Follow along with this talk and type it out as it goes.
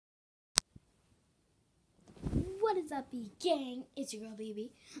What is up, B gang? It's your girl, BB.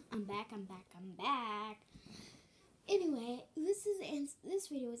 I'm back. Anyway, this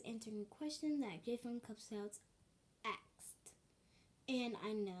video is answering a question that Jay from Cub Scouts asked, and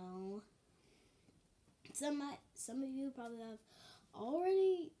I know some of you probably have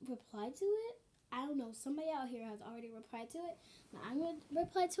already replied to it. I don't know. Somebody out here has already replied to it. Now I'm gonna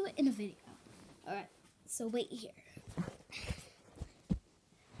reply to it in a video. All right. So wait here.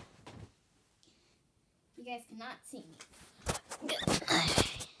 You guys cannot see me.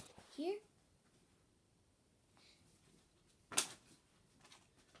 Here.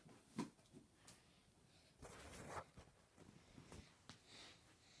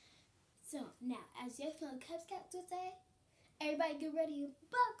 So now, as Jeff from Cub Scouts would say, everybody get ready and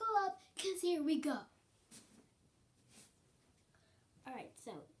buckle up, cause here we go. Alright,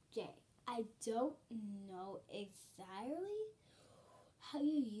 so Jay, I don't know exactly how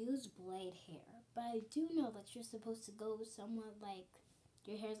you use blade hair, but I do know that you're supposed to go somewhat like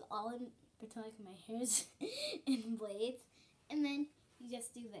your hair's all in, pretend like my hair's in blades, and then you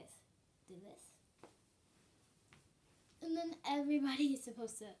just do this, and then everybody is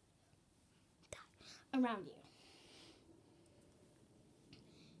supposed to around you.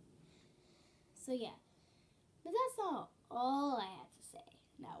 So yeah, but that's not all I had to say,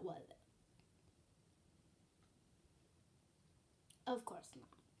 now was it? Of course not.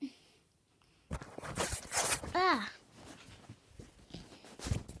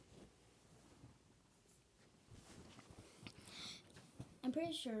 I'm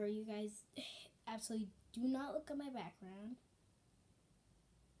pretty sure you guys absolutely do not look at my background.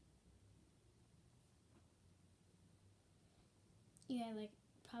 Yeah,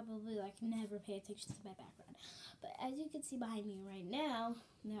 probably never pay attention to my background. But as you can see behind me right now,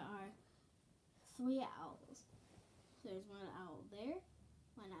 there are 3 owls. There's one owl there,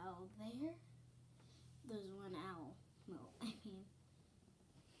 one owl there. There's one owl. No,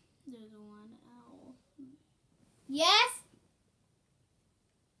 there's one owl. Yes?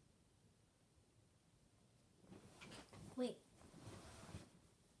 Wait.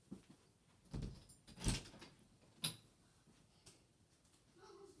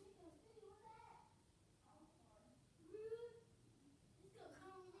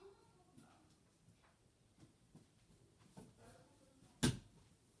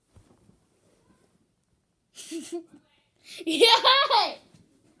 Yeah.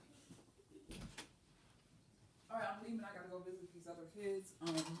 Alright, I'm leaving. I gotta go visit these other kids.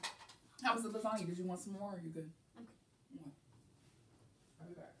 How was the lasagna? Did you want some more or are you good? Okay. Yeah. I'll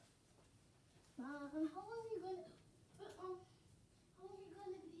be back. How long are you gonna be?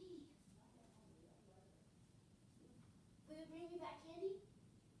 Will you bring me back candy?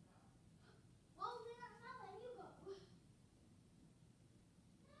 Well, then I'm not letting you go.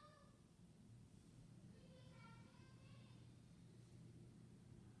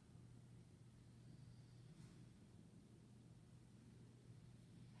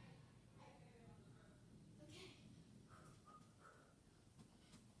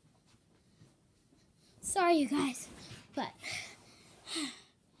 Sorry, you guys, but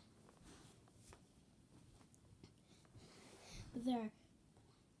there are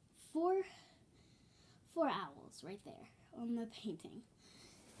four owls right there on the painting,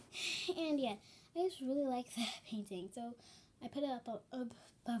 and yeah, I just really like that painting, so I put it up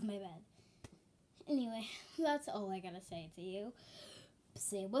above my bed. Anyway, that's all I gotta say to you.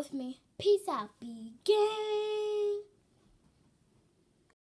 Say it with me. Peace out, B gang.